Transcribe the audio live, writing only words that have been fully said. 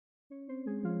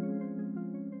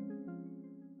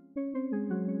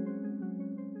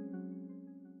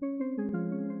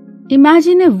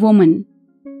Imagine a woman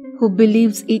who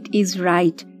believes it is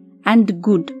right and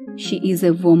good she is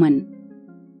a woman.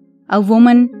 A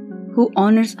woman who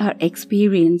honors her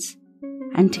experience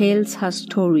and tells her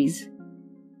stories,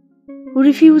 who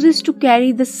refuses to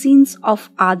carry the sins of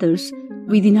others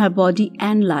within her body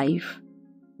and life.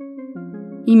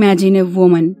 Imagine a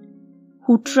woman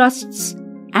who trusts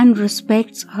and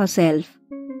respects herself,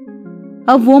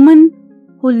 a woman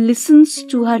who listens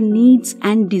to her needs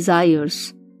and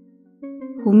desires,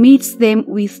 who meets them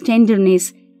with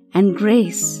tenderness and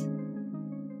grace.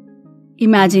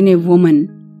 Imagine a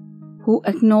woman who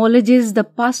acknowledges the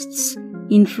past's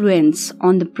influence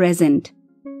on the present,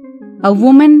 a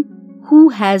woman who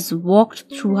has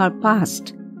walked through her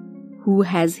past, who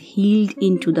has healed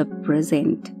into the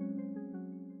present.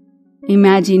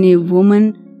 Imagine a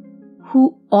woman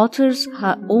who authors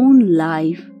her own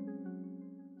life,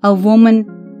 a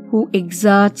woman who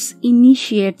exerts,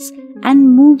 initiates,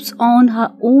 and moves on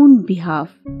her own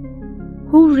behalf,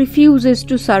 who refuses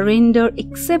to surrender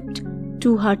except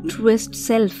to her truest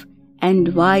self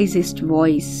and wisest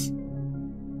voice.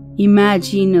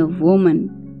 Imagine a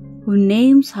woman who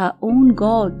names her own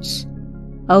gods,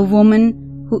 a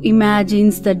woman who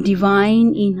imagines the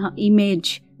divine in her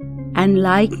image and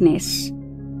likeness,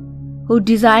 who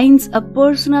designs a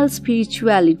personal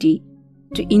spirituality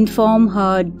to inform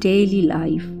her daily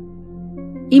life.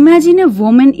 Imagine a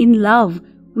woman in love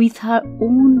with her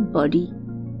own body,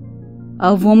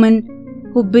 a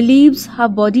woman who believes her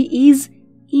body is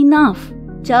enough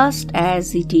just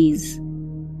as it is,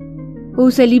 who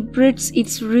celebrates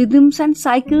its rhythms and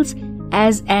cycles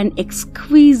as an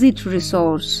exquisite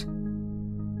resource.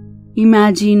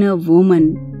 Imagine a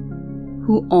woman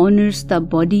who honors the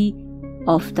body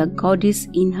of the goddess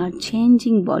in her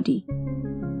changing body,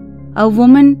 a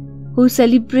woman who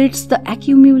celebrates the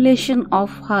accumulation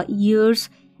of her years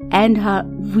and her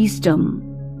wisdom,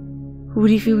 who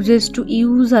refuses to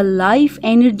use her life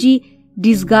energy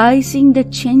disguising the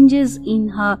changes in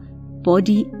her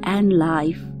body and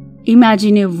life.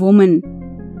 Imagine a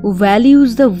woman who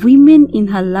values the women in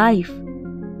her life,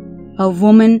 a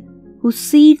woman who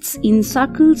sits in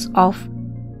circles of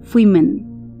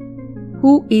women,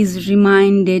 who is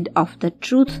reminded of the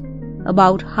truth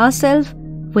about herself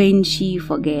when she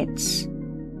forgets.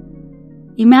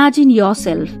 Imagine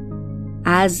yourself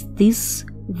as this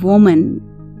woman.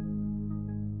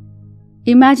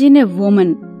 Imagine a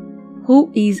woman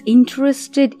who is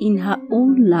interested in her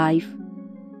own life,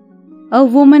 a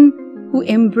woman who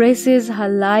embraces her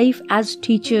life as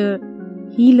teacher,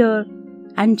 healer,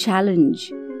 and challenge,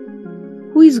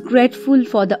 who is grateful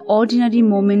for the ordinary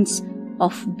moments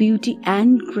of beauty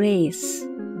and grace.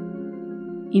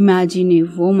 Imagine a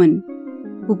woman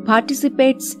who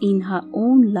participates in her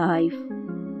own life,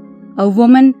 a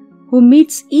woman who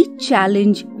meets each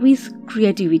challenge with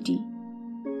creativity,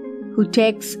 who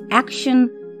takes action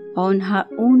on her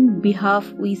own behalf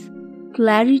with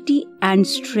clarity and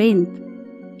strength.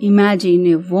 Imagine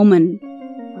a woman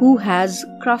who has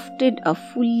crafted a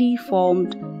fully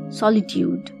formed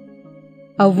solitude,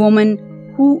 a woman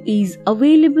who is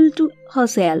available to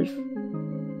herself,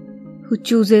 who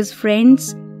chooses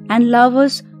friends and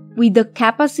lovers with the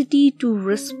capacity to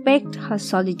respect her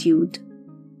solitude.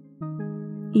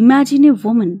 Imagine a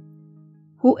woman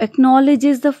who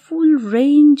acknowledges the full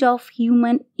range of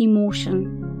human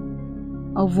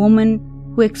emotion, a woman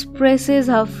who expresses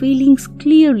her feelings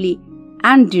clearly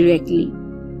and directly,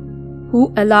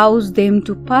 who allows them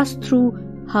to pass through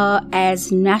her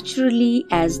as naturally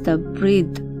as the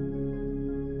breath.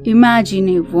 Imagine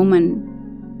a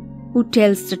woman who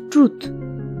tells the truth,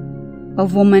 a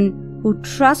woman who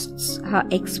trusts her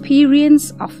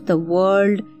experience of the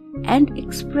world and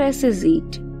expresses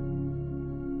it,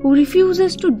 who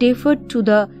refuses to defer to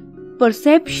the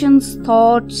perceptions,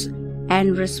 thoughts,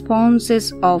 and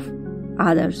responses of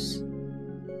others.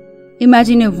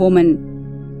 Imagine a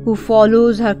woman who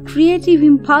follows her creative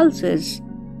impulses,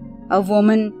 a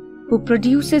woman who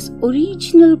produces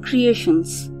original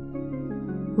creations,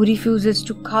 who refuses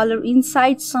to color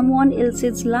inside someone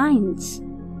else's lines.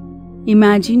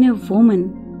 Imagine a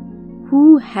woman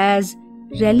who has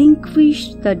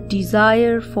relinquished the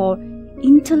desire for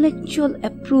intellectual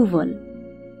approval,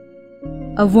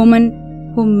 a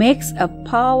woman who makes a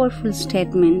powerful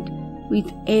statement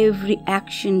with every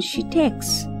action she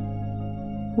takes,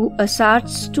 who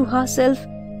asserts to herself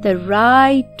the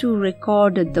right to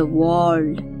record the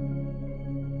world.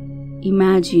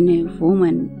 Imagine a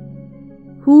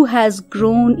woman who has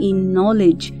grown in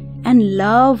knowledge and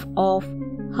love of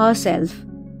herself,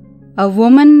 a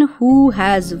woman who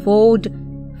has vowed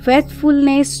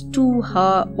faithfulness to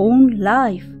her own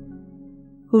life,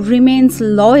 who remains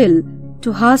loyal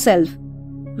to herself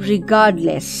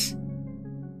regardless.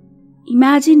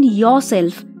 Imagine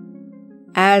yourself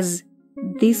as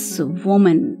this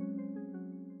woman.